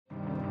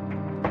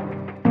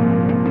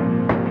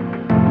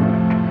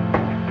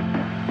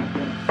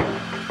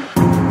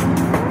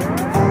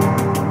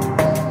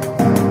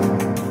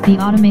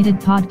The Automated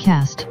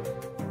Podcast.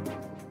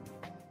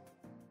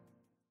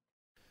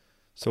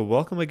 So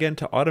welcome again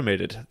to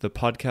Automated, the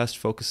podcast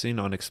focusing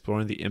on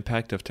exploring the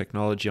impact of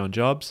technology on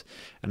jobs,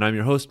 and I'm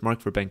your host,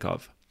 Mark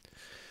Verbenkov.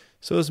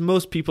 So as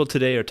most people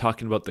today are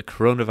talking about the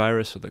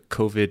coronavirus or the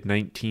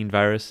COVID-19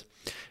 virus,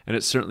 and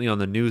it's certainly on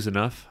the news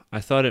enough,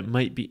 I thought it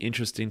might be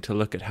interesting to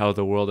look at how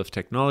the world of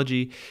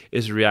technology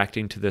is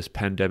reacting to this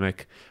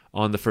pandemic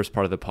on the first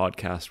part of the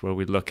podcast, where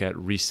we look at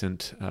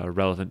recent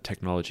relevant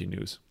technology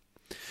news.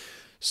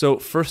 So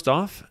first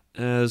off,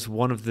 as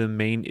one of the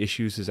main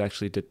issues is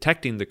actually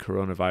detecting the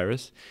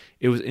coronavirus,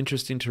 it was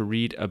interesting to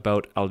read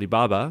about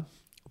Alibaba,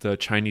 the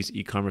Chinese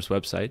e-commerce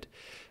website,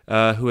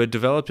 who had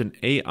developed an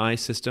AI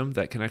system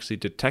that can actually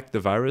detect the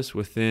virus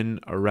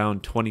within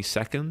around 20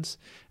 seconds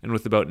and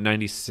with about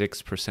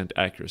 96%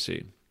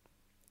 accuracy.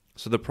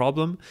 So the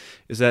problem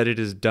is that it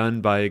is done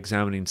by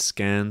examining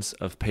scans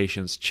of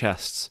patients'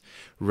 chests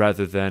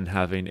rather than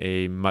having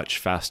a much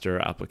faster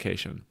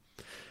application.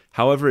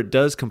 However, it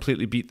does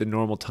completely beat the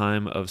normal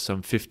time of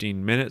some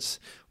 15 minutes,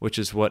 which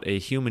is what a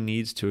human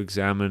needs to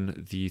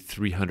examine the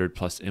 300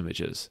 plus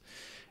images.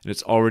 And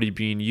it's already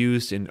being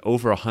used in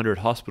over 100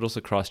 hospitals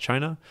across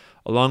China,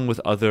 along with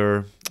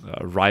other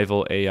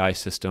rival AI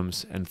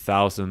systems, and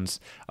thousands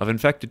of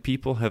infected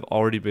people have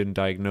already been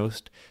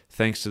diagnosed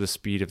thanks to the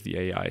speed of the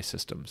AI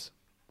systems.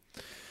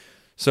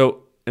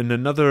 So, in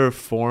another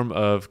form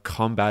of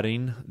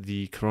combating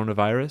the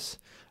coronavirus,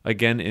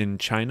 again in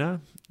China,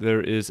 there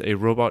is a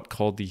robot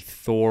called the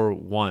Thor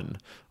 1.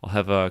 I'll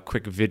have a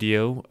quick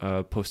video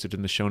posted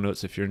in the show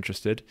notes if you're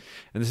interested.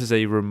 And this is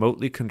a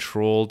remotely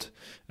controlled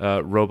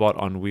robot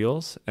on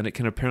wheels, and it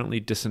can apparently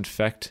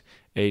disinfect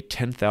a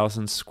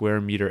 10,000 square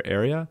meter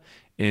area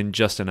in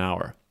just an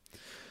hour.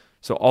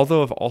 So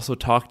although I've also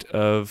talked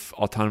of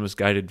autonomous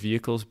guided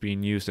vehicles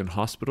being used in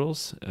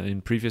hospitals in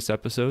previous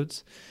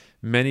episodes,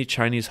 many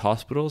Chinese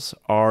hospitals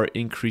are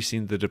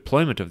increasing the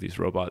deployment of these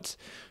robots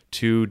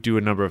to do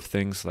a number of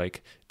things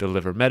like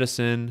deliver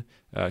medicine,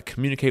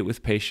 communicate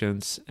with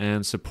patients,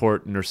 and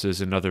support nurses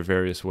in other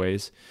various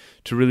ways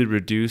to really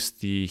reduce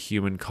the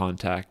human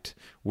contact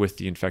with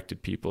the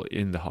infected people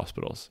in the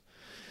hospitals.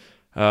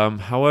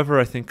 However,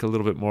 I think a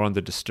little bit more on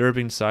the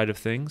disturbing side of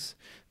things,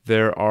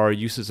 there are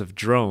uses of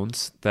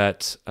drones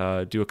that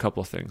do a couple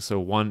of things. So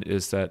one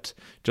is that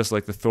just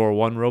like the Thor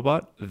 1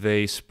 robot,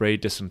 they spray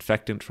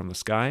disinfectant from the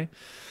sky,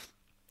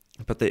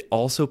 but they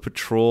also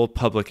patrol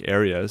public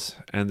areas,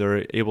 and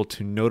they're able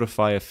to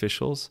notify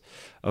officials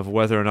of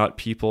whether or not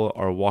people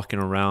are walking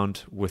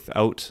around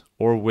without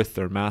or with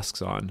their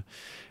masks on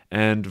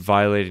and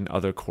violating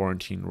other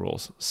quarantine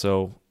rules.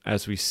 So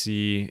as we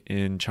see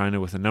in China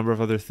with a number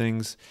of other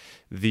things,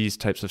 these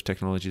types of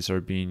technologies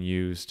are being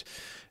used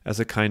as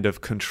a kind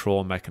of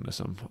control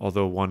mechanism.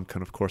 Although one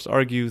can, of course,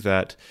 argue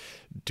that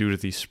due to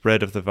the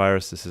spread of the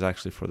virus, this is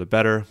actually for the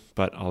better,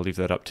 but I'll leave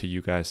that up to you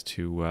guys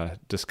to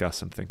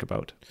discuss and think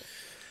about.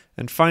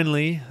 And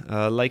finally,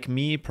 like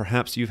me,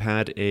 perhaps you've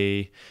had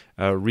a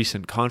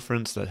recent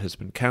conference that has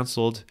been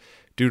canceled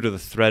due to the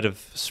threat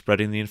of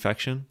spreading the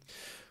infection.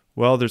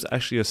 Well, there's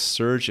actually a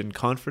surge in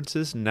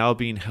conferences now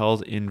being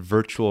held in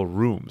virtual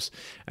rooms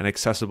and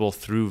accessible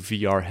through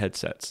VR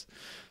headsets.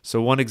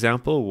 So one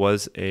example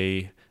was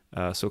a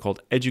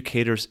so-called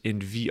Educators in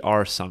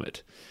VR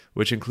Summit,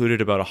 which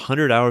included about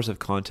 100 hours of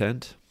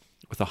content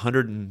with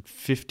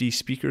 150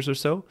 speakers or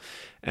so,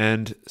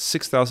 and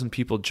 6,000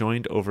 people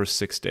joined over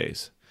 6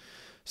 days.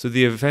 So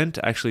the event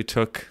actually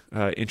took,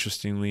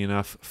 interestingly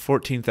enough,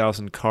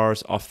 14,000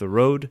 cars off the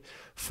road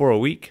for a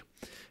week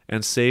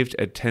and saved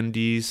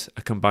attendees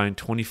a combined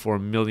 24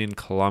 million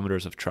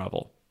kilometers of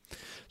travel.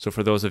 So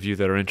for those of you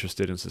that are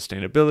interested in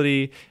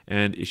sustainability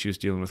and issues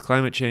dealing with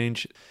climate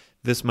change,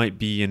 this might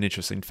be an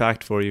interesting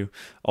fact for you,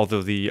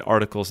 although the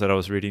articles that I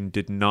was reading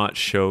did not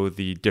show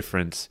the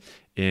difference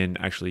in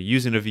actually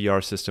using a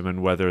VR system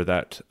and whether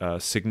that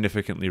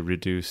significantly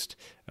reduced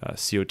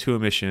CO2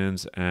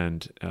 emissions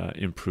and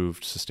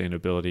improved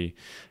sustainability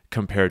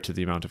compared to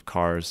the amount of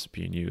cars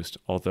being used,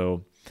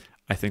 although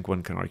I think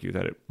one can argue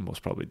that it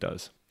most probably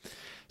does.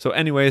 So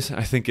anyways,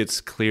 I think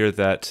it's clear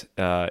that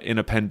in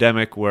a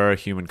pandemic where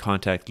human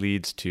contact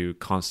leads to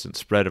constant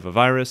spread of a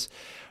virus,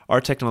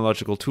 our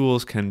technological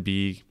tools can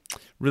be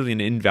really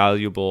an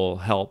invaluable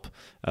help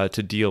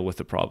to deal with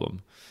the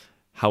problem.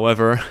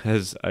 However,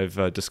 as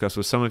I've discussed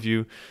with some of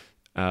you,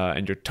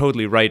 and you're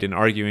totally right in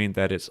arguing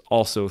that it's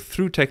also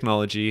through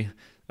technology,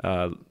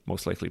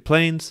 most likely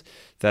planes,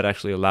 that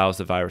actually allows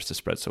the virus to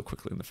spread so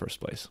quickly in the first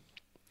place.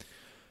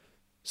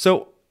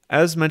 So,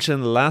 as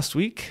mentioned last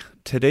week,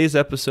 today's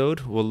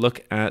episode will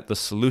look at the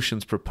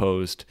solutions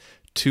proposed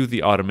to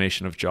the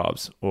automation of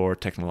jobs or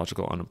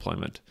technological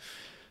unemployment.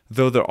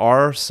 Though there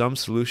are some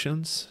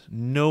solutions,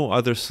 no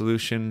other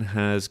solution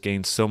has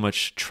gained so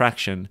much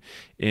traction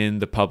in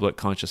the public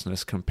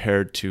consciousness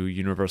compared to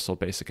universal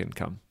basic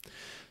income.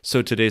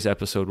 So today's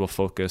episode will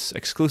focus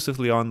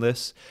exclusively on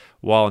this,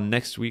 while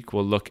next week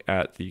we'll look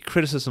at the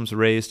criticisms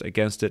raised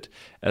against it,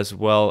 as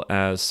well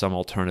as some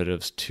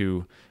alternatives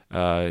to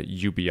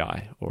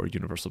UBI, or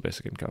universal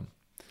basic income.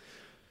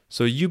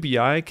 So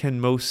UBI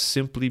can most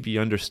simply be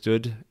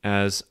understood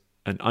as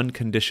an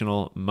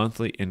unconditional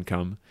monthly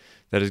income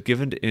that is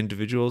given to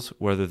individuals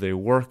whether they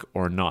work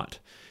or not,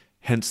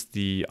 hence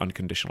the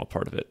unconditional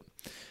part of it.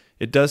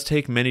 It does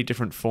take many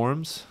different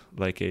forms,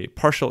 like a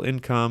partial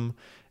income,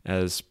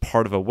 as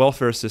part of a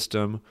welfare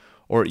system,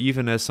 or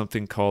even as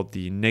something called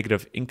the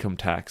negative income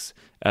tax,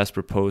 as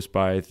proposed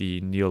by the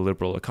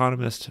neoliberal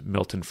economist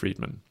Milton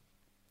Friedman.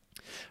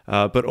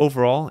 But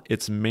overall,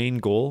 its main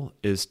goal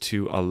is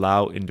to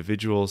allow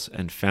individuals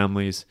and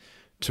families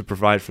to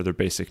provide for their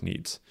basic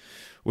needs,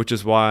 which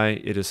is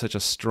why it is such a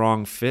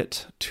strong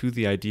fit to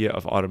the idea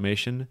of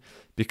automation,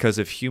 because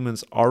if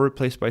humans are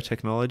replaced by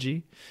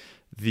technology,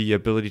 the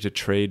ability to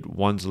trade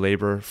one's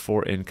labor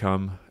for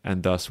income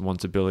and thus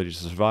one's ability to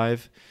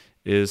survive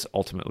is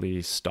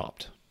ultimately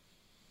stopped.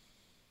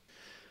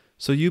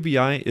 So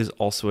UBI is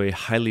also a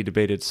highly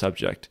debated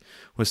subject,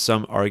 with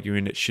some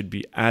arguing it should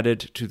be added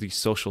to the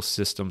social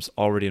systems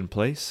already in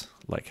place,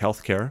 like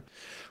healthcare,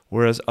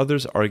 whereas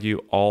others argue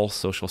all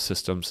social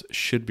systems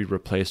should be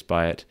replaced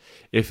by it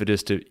if it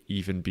is to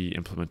even be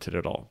implemented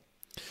at all.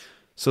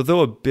 So though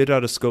a bit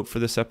out of scope for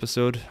this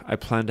episode, I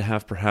plan to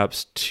have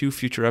perhaps 2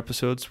 future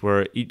episodes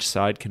where each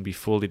side can be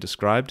fully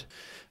described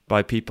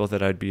by people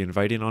that I'd be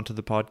inviting onto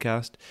the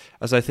podcast,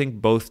 as I think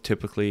both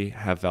typically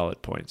have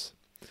valid points.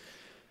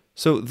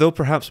 So though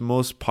perhaps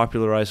most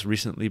popularized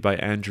recently by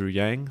Andrew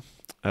Yang,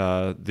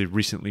 the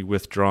recently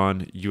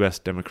withdrawn US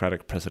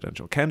Democratic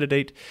presidential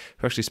candidate,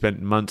 who actually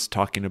spent months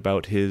talking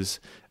about his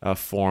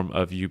form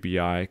of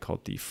UBI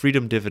called the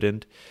Freedom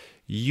Dividend,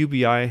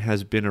 UBI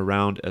has been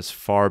around as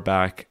far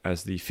back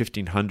as the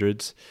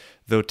 1500s,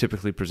 though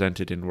typically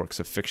presented in works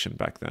of fiction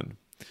back then.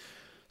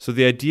 So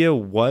the idea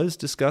was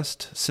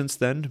discussed since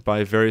then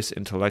by various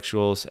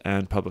intellectuals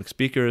and public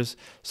speakers,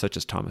 such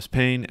as Thomas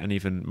Paine and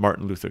even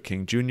Martin Luther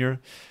King Jr.,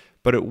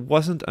 but it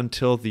wasn't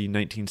until the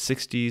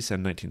 1960s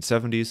and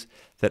 1970s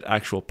that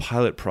actual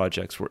pilot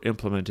projects were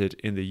implemented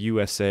in the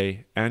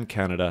USA and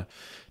Canada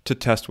to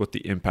test what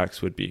the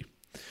impacts would be.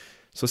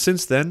 So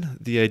since then,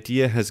 the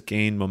idea has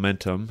gained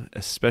momentum,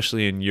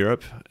 especially in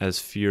Europe, as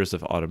fears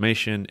of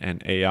automation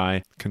and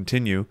AI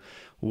continue,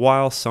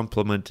 while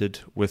supplemented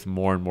with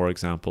more and more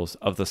examples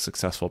of the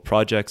successful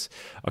projects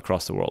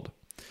across the world.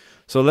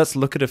 So let's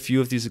look at a few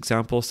of these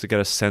examples to get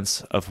a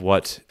sense of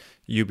what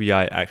UBI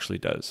actually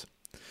does.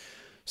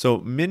 So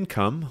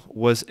Mincome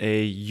was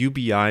a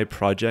UBI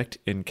project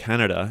in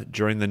Canada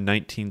during the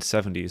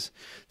 1970s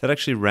that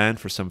actually ran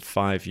for some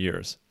 5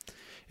 years.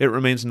 It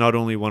remains not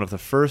only one of the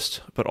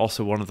first, but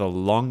also one of the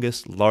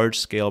longest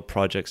large-scale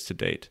projects to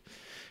date.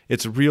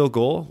 Its real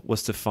goal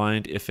was to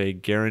find if a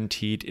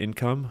guaranteed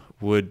income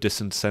would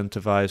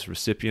disincentivize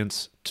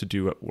recipients to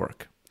do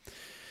work.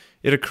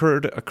 It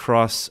occurred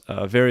across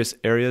various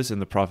areas in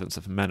the province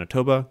of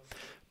Manitoba,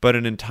 but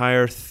an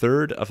entire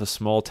third of a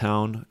small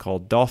town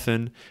called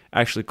Dauphin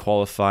actually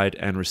qualified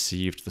and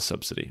received the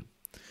subsidy.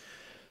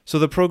 So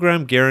the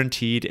program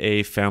guaranteed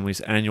a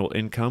family's annual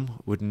income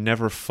would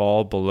never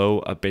fall below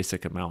a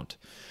basic amount.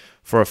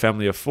 For a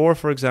family of 4,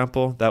 for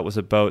example, that was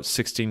about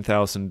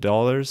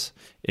 $16,000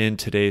 in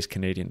today's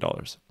Canadian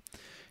dollars.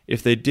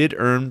 If they did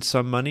earn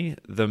some money,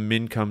 the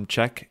Mincome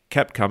check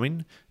kept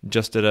coming,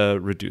 just at a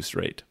reduced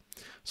rate.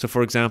 So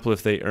for example,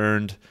 if they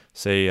earned,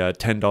 say,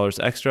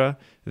 $10 extra,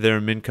 their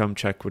Mincome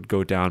check would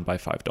go down by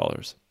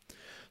 $5.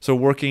 So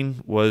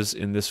working was,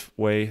 in this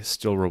way,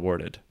 still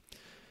rewarded.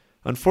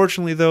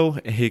 Unfortunately, though,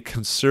 a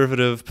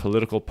conservative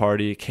political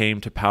party came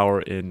to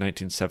power in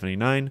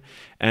 1979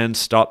 and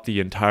stopped the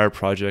entire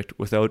project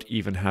without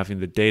even having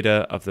the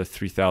data of the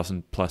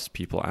 3,000 plus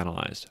people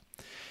analyzed.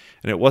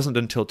 And it wasn't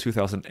until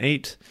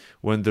 2008,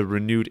 when the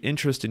renewed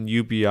interest in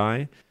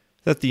UBI,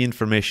 that the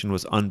information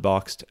was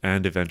unboxed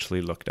and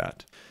eventually looked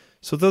at.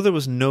 So though there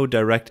was no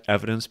direct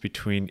evidence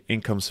between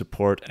income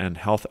support and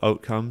health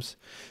outcomes,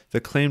 the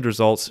claimed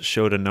results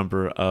showed a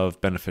number of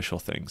beneficial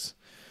things.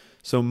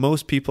 So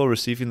most people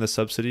receiving the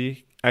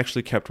subsidy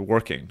actually kept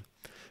working,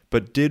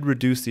 but did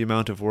reduce the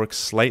amount of work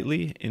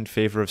slightly in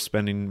favor of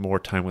spending more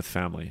time with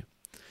family.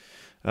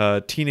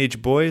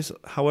 Teenage boys,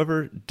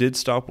 however, did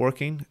stop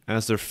working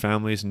as their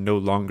families no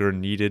longer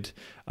needed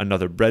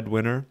another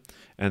breadwinner,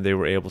 and they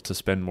were able to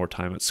spend more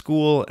time at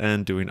school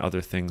and doing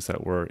other things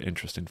that were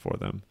interesting for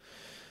them.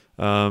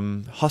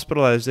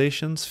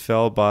 Hospitalizations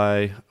fell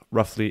by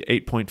roughly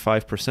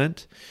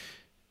 8.5%,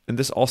 and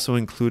this also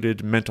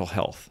included mental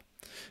health,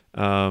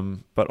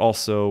 but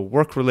also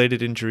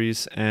work-related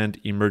injuries and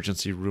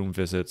emergency room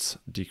visits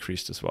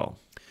decreased as well.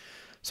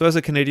 So as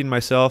a Canadian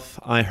myself,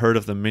 I heard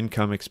of the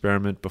Mincome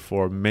experiment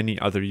before many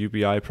other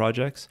UBI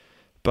projects,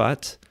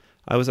 but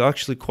I was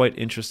actually quite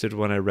interested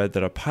when I read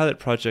that a pilot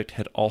project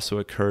had also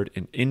occurred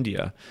in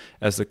India,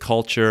 as the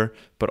culture,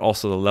 but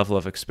also the level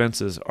of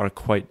expenses are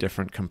quite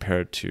different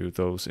compared to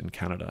those in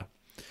Canada.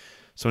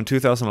 So in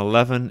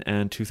 2011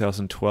 and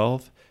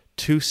 2012,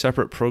 two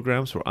separate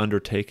programs were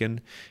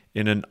undertaken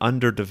in an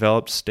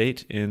underdeveloped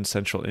state in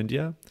central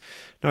India.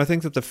 Now, I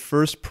think that the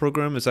first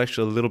program is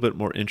actually a little bit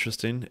more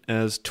interesting,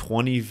 as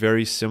 20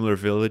 very similar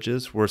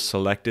villages were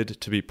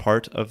selected to be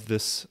part of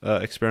this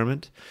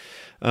experiment.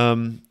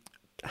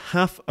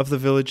 Half of the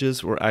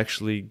villages were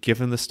actually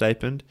given the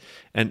stipend,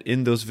 and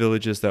in those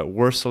villages that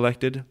were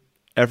selected,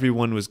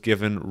 everyone was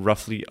given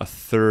roughly a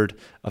third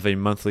of a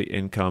monthly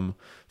income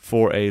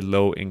for a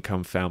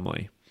low-income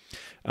family.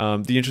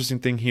 The interesting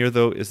thing here,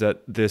 though, is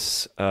that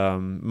this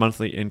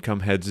monthly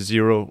income had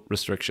zero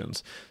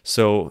restrictions.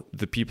 So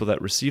the people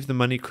that received the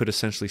money could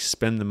essentially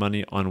spend the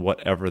money on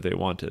whatever they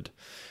wanted.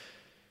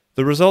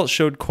 The results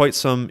showed quite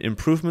some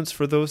improvements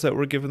for those that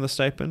were given the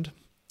stipend.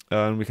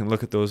 And we can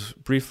look at those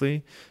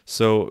briefly.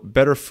 So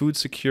better food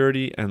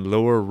security and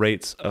lower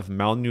rates of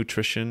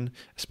malnutrition,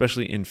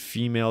 especially in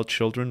female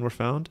children, were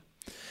found.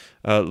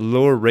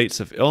 Lower rates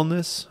of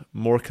illness,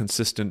 more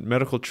consistent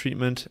medical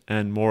treatment,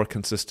 and more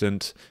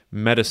consistent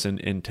medicine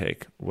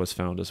intake was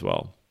found as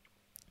well.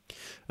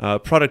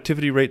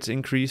 Productivity rates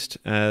increased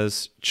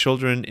as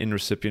children in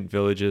recipient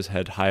villages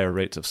had higher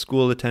rates of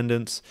school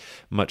attendance,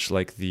 much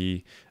like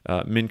the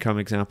Mincome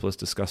example as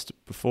discussed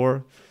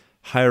before.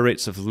 Higher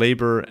rates of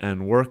labor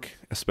and work,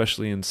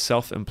 especially in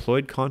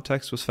self-employed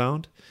contexts, was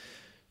found.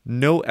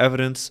 No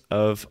evidence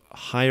of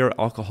higher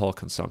alcohol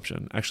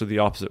consumption. Actually, the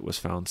opposite was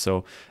found.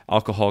 So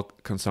alcohol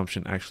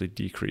consumption actually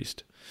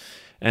decreased.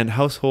 And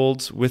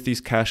households with these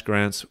cash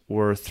grants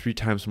were 3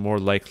 times more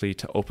likely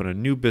to open a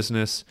new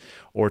business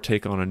or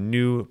take on a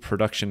new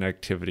production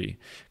activity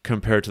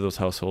compared to those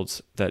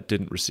households that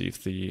didn't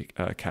receive the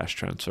cash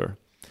transfer.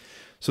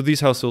 So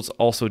these households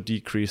also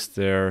decreased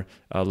their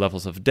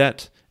levels of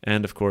debt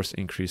and, of course,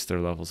 increased their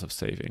levels of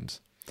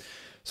savings.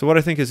 So what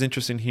I think is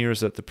interesting here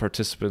is that the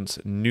participants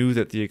knew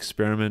that the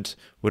experiment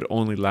would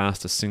only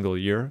last a single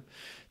year.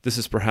 This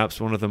is perhaps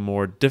one of the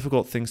more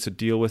difficult things to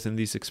deal with in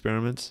these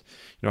experiments.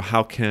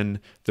 How can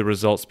the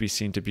results be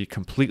seen to be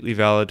completely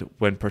valid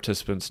when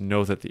participants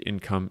know that the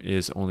income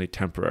is only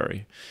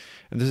temporary?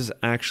 And this has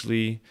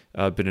actually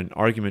been an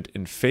argument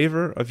in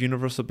favor of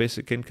universal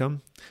basic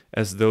income,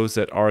 as those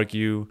that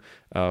argue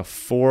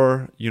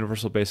for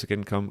universal basic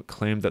income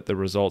claim that the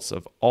results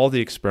of all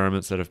the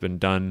experiments that have been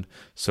done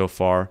so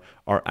far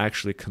are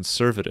actually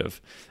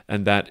conservative,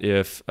 and that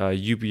if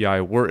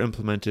UBI were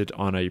implemented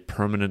on a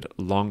permanent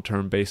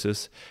long-term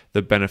basis,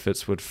 the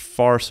benefits would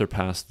far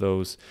surpass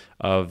those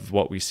of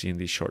what we see in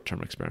these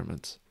short-term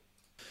experiments.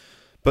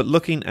 But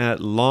looking at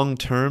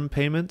long-term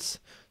payments,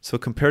 so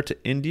compared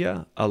to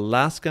India,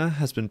 Alaska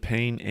has been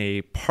paying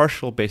a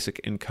partial basic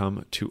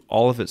income to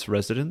all of its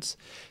residents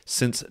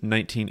since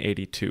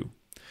 1982.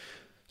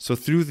 So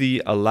through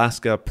the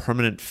Alaska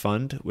Permanent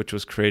Fund, which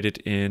was created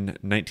in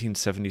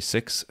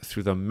 1976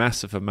 through the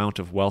massive amount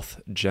of wealth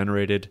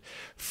generated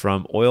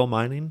from oil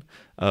mining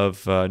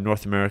of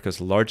North America's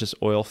largest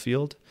oil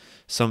field,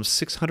 some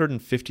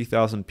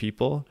 650,000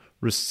 people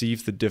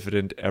receive the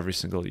dividend every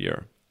single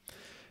year.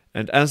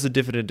 And as the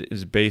dividend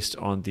is based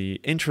on the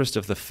interest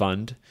of the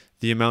fund,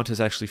 the amount has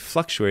actually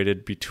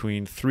fluctuated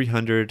between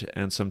 $300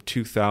 and some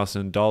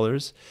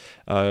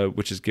 $2,000,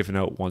 which is given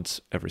out once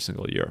every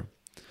single year.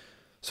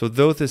 So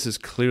though this is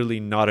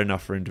clearly not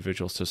enough for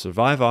individuals to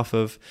survive off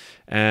of,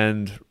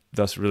 and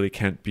thus really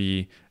can't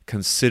be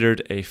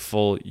considered a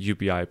full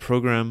UBI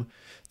program,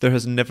 there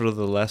has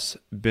nevertheless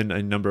been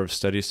a number of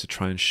studies to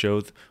try and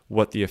show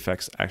what the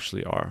effects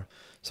actually are.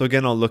 So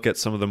again, I'll look at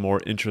some of the more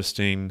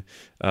interesting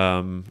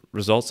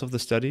results of the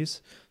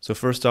studies. So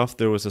first off,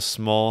 there was a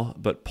small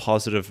but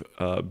positive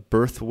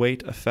birth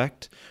weight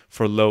effect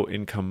for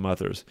low-income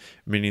mothers,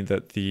 meaning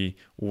that the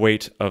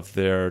weight of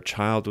their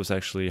child was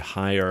actually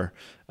higher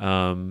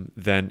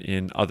than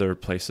in other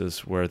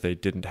places where they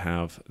didn't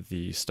have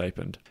the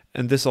stipend.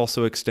 And this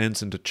also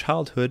extends into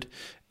childhood,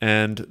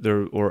 and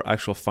there were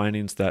actual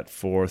findings that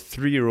for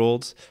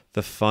 3-year-olds,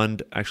 the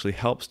fund actually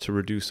helps to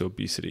reduce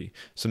obesity.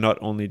 So not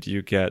only do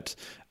you get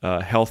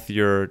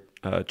healthier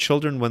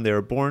children when they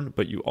are born,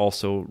 but you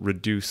also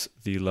reduce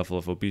the level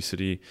of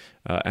obesity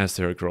as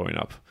they're growing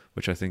up,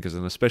 which I think is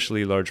an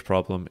especially large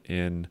problem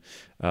in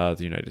the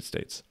United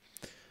States.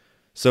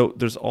 So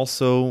there's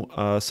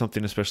also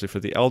something especially for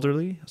the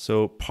elderly.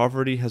 So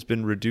poverty has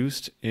been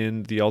reduced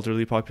in the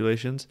elderly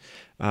populations.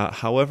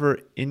 However,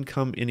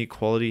 income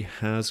inequality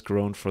has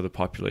grown for the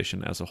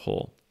population as a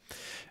whole.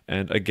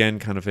 And again,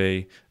 kind of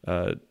a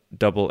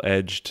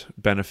double-edged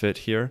benefit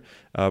here.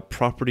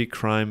 Property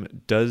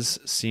crime does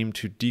seem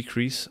to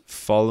decrease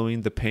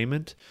following the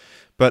payment,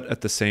 but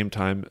at the same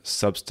time,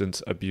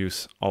 substance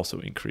abuse also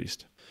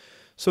increased.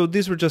 So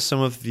these were just some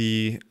of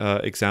the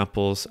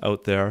examples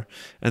out there,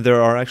 and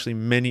there are actually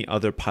many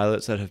other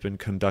pilots that have been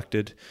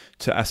conducted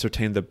to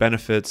ascertain the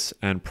benefits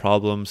and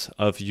problems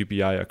of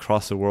UBI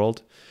across the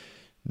world.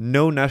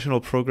 No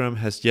national program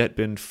has yet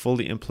been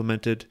fully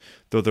implemented,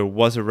 though there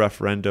was a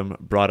referendum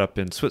brought up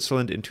in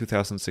Switzerland in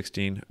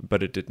 2016,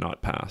 but it did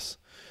not pass.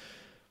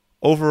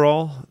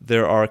 Overall,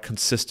 there are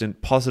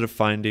consistent positive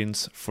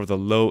findings for the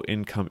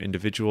low-income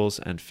individuals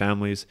and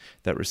families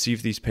that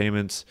receive these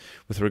payments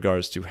with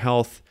regards to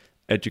health,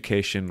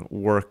 education,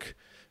 work,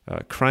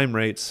 crime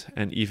rates,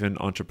 and even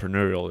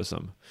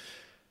entrepreneurialism.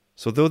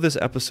 So though this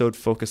episode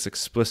focused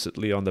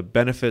explicitly on the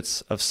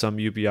benefits of some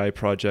UBI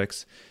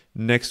projects,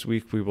 next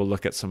week we will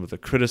look at some of the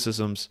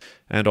criticisms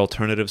and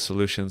alternative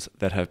solutions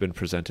that have been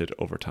presented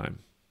over time.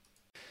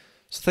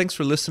 So thanks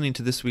for listening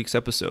to this week's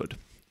episode.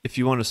 If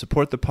you want to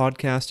support the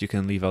podcast, you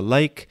can leave a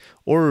like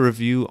or a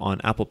review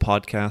on Apple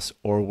Podcasts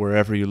or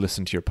wherever you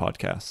listen to your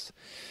podcasts.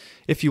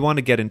 If you want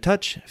to get in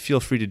touch, feel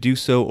free to do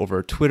so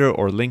over Twitter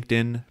or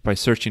LinkedIn by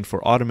searching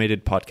for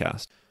Automated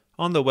Podcast.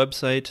 On the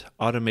website,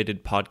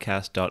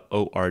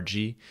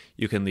 automatedpodcast.org,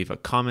 you can leave a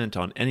comment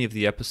on any of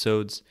the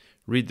episodes,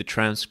 read the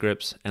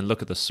transcripts, and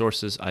look at the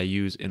sources I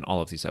use in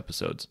all of these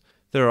episodes.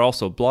 There are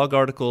also blog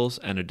articles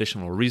and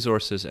additional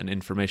resources and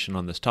information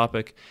on this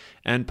topic,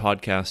 and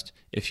podcast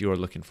if you are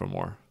looking for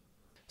more.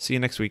 See you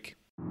next week.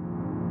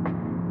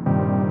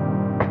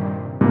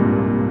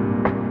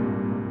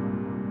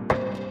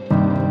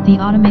 The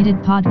Automated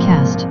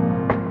Podcast.